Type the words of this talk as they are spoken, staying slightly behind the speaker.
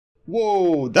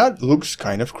Whoa, that looks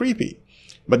kind of creepy.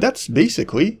 But that's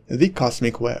basically the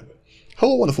cosmic web.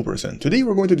 Hello wonderful person, today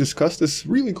we're going to discuss this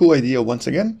really cool idea once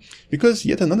again, because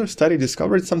yet another study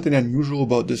discovered something unusual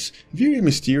about this very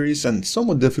mysterious and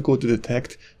somewhat difficult to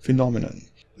detect phenomenon.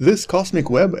 This cosmic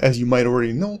web, as you might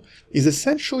already know, is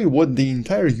essentially what the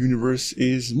entire universe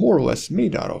is more or less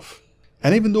made out of.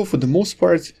 And even though for the most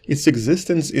part its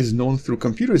existence is known through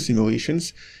computer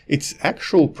simulations, its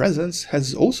actual presence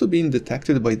has also been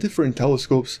detected by different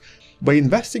telescopes by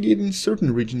investigating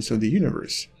certain regions of the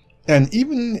universe. And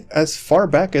even as far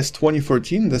back as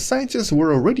 2014, the scientists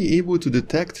were already able to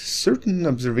detect certain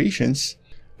observations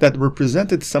that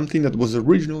represented something that was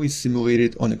originally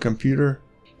simulated on a computer,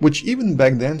 which even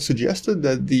back then suggested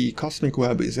that the cosmic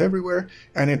web is everywhere,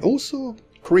 and it also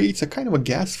creates a kind of a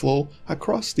gas flow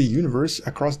across the universe,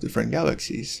 across different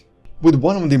galaxies. With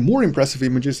one of the more impressive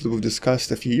images that we've discussed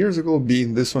a few years ago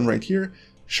being this one right here,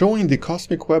 showing the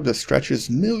cosmic web that stretches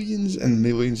millions and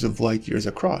millions of light years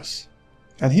across.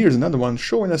 And here's another one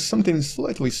showing us something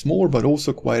slightly smaller but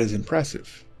also quite as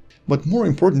impressive. But more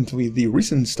importantly, the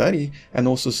recent study and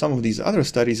also some of these other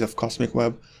studies of cosmic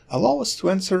web allow us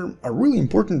to answer a really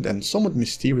important and somewhat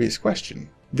mysterious question.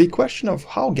 The question of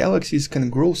how galaxies can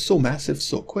grow so massive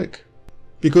so quick.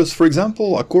 Because, for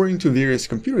example, according to various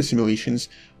computer simulations,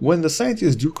 when the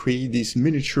scientists do create these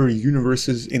miniature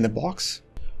universes in a box,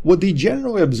 what they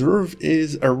generally observe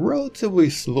is a relatively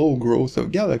slow growth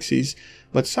of galaxies,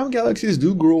 but some galaxies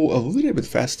do grow a little bit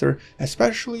faster,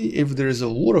 especially if there is a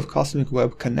lot of cosmic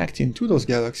web connecting to those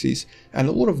galaxies and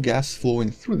a lot of gas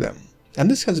flowing through them. And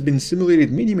this has been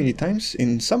simulated many times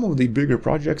in some of the bigger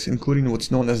projects, including what's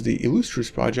known as the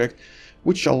Illustris project,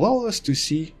 which allow us to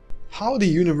see how the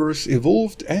universe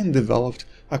evolved and developed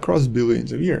across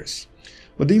billions of years.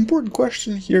 But the important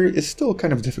question here is still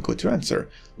kind of difficult to answer.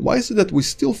 Why is it that we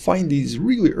still find these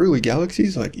really early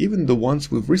galaxies, like even the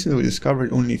ones we've recently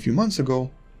discovered only a few months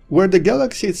ago, where the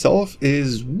galaxy itself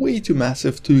is way too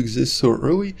massive to exist so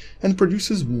early and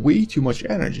produces way too much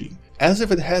energy, as if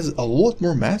it has a lot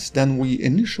more mass than we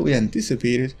initially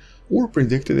anticipated or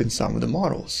predicted in some of the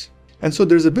models. And so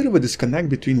there's a bit of a disconnect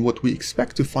between what we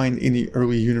expect to find in the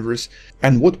early universe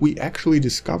and what we actually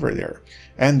discover there.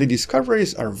 And the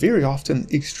discoveries are very often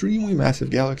extremely massive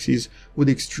galaxies with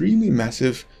extremely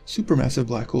massive, supermassive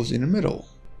black holes in the middle.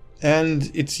 And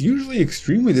it's usually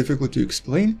extremely difficult to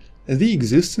explain the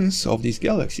existence of these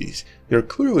galaxies. They're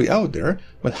clearly out there,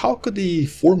 but how could they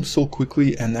form so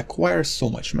quickly and acquire so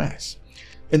much mass?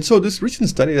 And so this recent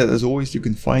study that, as always, you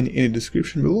can find in the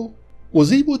description below,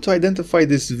 was able to identify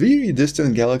this very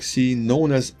distant galaxy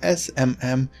known as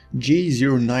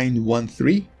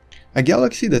XMM-J0913, a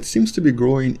galaxy that seems to be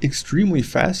growing extremely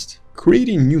fast,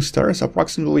 creating new stars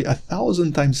approximately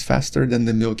 1,000 times faster than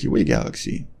the Milky Way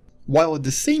galaxy, while at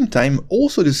the same time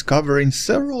also discovering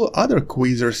several other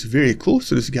quasars very close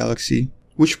to this galaxy,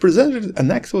 which presented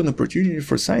an excellent opportunity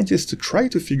for scientists to try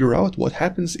to figure out what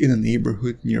happens in a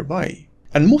neighborhood nearby.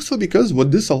 And mostly because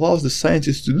what this allows the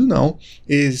scientists to do now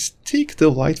is take the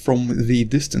light from the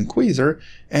distant quasar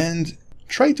and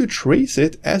try to trace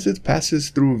it as it passes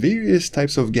through various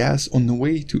types of gas on the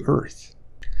way to Earth.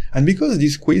 And because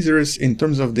these quasars in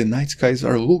terms of the night skies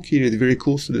are located very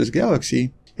close to this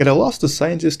galaxy, it allows the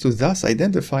scientists to thus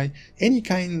identify any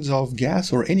kinds of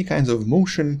gas or any kinds of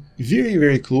motion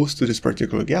very close to this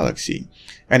particular galaxy.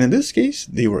 And in this case,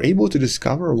 they were able to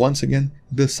discover once again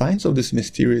the signs of this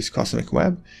mysterious cosmic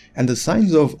web and the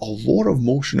signs of a lot of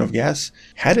motion of gas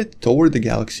headed toward the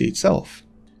galaxy itself.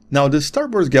 Now, the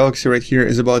starburst galaxy right here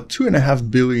is about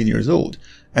 2.5 billion years old,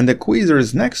 and the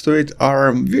quasars next to it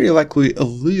are very likely a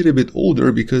little bit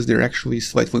older because they're actually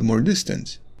slightly more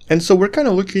distant. And so we're kind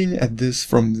of looking at this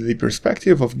from the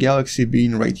perspective of galaxy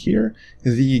being right here,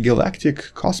 the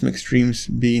galactic cosmic streams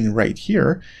being right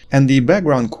here, and the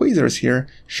background quasars here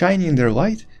shining their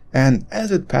light, and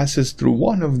as it passes through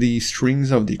one of the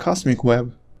strings of the cosmic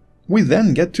web, we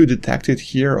then get to detect it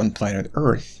here on planet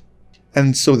Earth.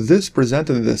 And so this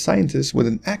presented the scientists with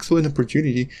an excellent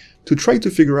opportunity to try to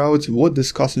figure out what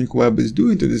this cosmic web is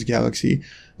doing to this galaxy,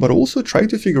 but also try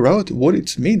to figure out what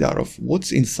it's made out of,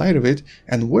 what's inside of it,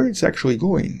 and where it's actually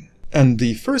going. And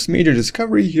the first major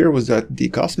discovery here was that the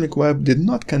cosmic web did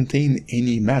not contain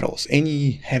any metals,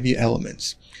 any heavy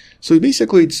elements. So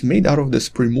basically it's made out of this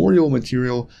primordial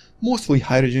material, mostly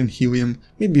hydrogen, helium,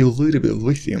 maybe a little bit of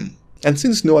lithium. And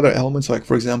since no other elements, like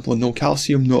for example no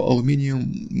calcium, no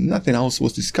aluminium, nothing else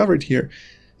was discovered here,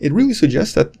 it really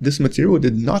suggests that this material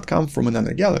did not come from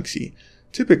another galaxy.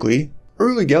 Typically,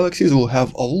 early galaxies will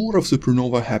have a lot of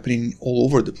supernova happening all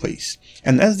over the place.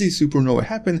 And as these supernova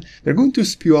happen, they're going to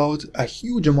spew out a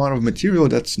huge amount of material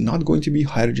that's not going to be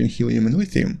hydrogen, helium, and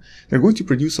lithium. They're going to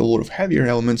produce a lot of heavier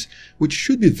elements, which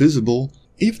should be visible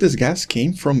if this gas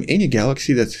came from any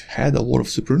galaxy that had a lot of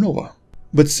supernova.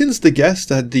 But since the gas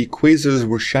that the quasars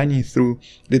were shining through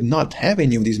did not have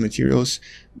any of these materials,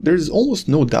 there's almost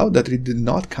no doubt that it did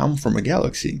not come from a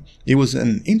galaxy. It was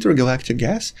an intergalactic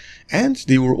gas, and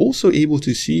they were also able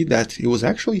to see that it was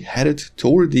actually headed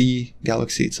toward the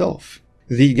galaxy itself.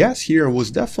 The gas here was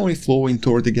definitely flowing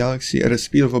toward the galaxy at a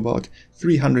speed of about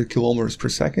 300 kilometers per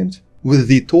second, with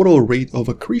the total rate of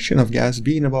accretion of gas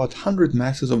being about 100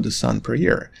 masses of the Sun per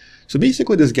year. So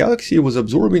basically this galaxy was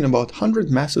absorbing about 100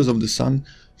 masses of the Sun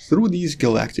through these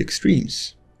galactic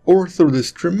streams, or through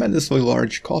this tremendously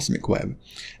large cosmic web.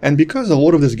 And because a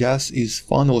lot of this gas is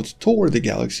funneled toward the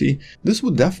galaxy, this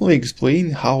would definitely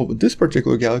explain how this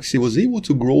particular galaxy was able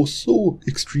to grow so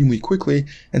extremely quickly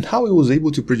and how it was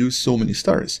able to produce so many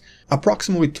stars.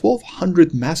 Approximately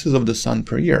 1200 masses of the Sun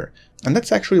per year. And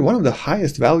that's actually one of the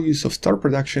highest values of star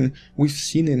production we've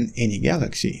seen in any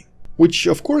galaxy. Which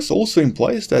of course also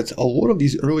implies that a lot of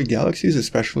these early galaxies,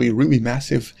 especially really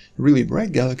massive, really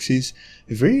bright galaxies,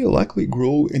 very likely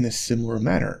grow in a similar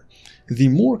manner. The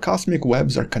more cosmic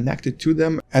webs are connected to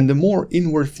them and the more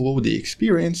inward flow they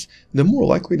experience, the more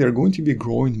likely they're going to be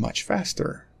growing much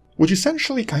faster. Which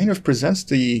essentially kind of presents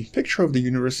the picture of the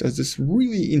universe as this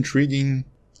really intriguing,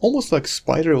 almost like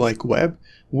spider-like web,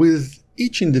 with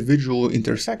each individual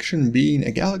intersection being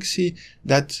a galaxy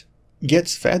that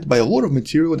gets fed by a lot of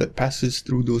material that passes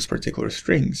through those particular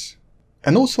strings.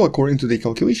 And also, according to the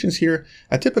calculations here,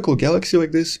 a typical galaxy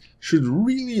like this should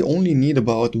really only need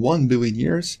about 1 billion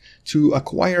years to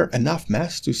acquire enough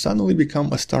mass to suddenly become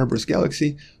a starburst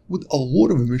galaxy with a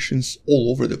lot of emissions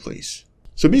all over the place.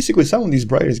 So basically some of these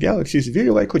brightest galaxies very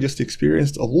likely just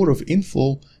experienced a lot of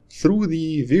inflow through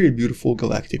the very beautiful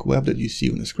galactic web that you see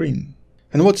on the screen.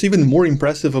 And what's even more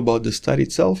impressive about the study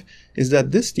itself is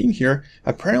that this team here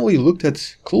apparently looked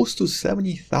at close to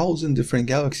 70,000 different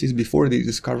galaxies before they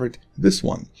discovered this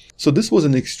one. So this was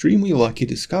an extremely lucky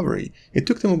discovery. It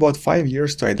took them about 5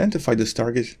 years to identify this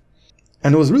target,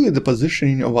 and it was really the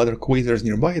positioning of other quasars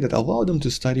nearby that allowed them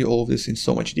to study all of this in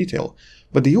so much detail.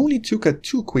 But they only took at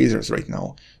 2 quasars right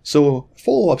now, so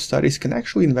follow-up studies can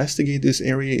actually investigate this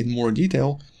area in more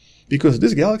detail, because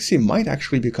this galaxy might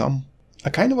actually become a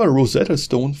kind of a Rosetta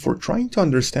Stone for trying to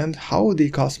understand how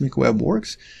the cosmic web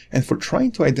works and for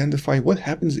trying to identify what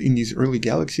happens in these early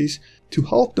galaxies to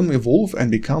help them evolve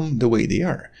and become the way they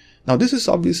are. Now this is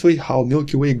obviously how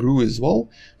Milky Way grew as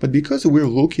well, but because we're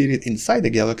located inside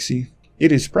the galaxy,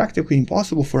 it is practically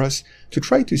impossible for us to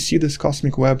try to see this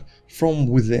cosmic web from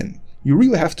within. You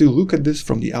really have to look at this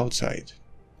from the outside.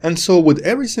 And so with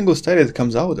every single study that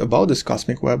comes out about this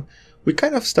cosmic web, we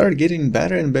kind of start getting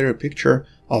better and better picture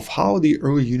of how the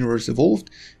early universe evolved,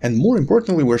 and more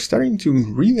importantly, we're starting to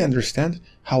really understand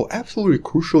how absolutely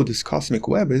crucial this cosmic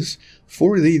web is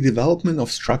for the development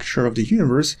of structure of the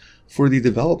universe, for the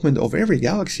development of every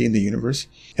galaxy in the universe,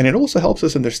 and it also helps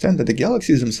us understand that the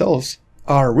galaxies themselves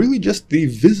are really just the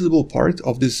visible part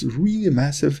of this really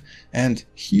massive and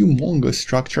humongous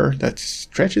structure that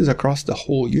stretches across the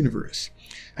whole universe.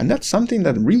 And that's something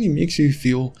that really makes you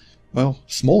feel, well,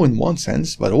 small in one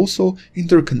sense, but also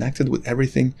interconnected with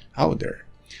everything out there.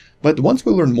 But once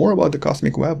we learn more about the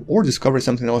cosmic web or discover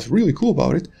something else really cool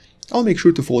about it, I'll make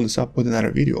sure to follow this up with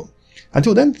another video.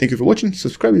 Until then, thank you for watching,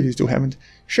 subscribe if you still haven't,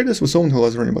 share this with someone who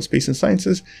loves learning about space and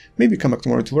sciences, maybe come back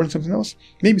tomorrow to learn something else,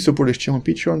 maybe support this channel on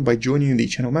Patreon by joining the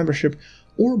channel membership,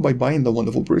 or by buying the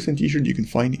Wonderful Person t-shirt you can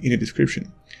find in the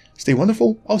description. Stay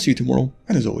wonderful, I'll see you tomorrow,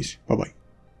 and as always, bye bye.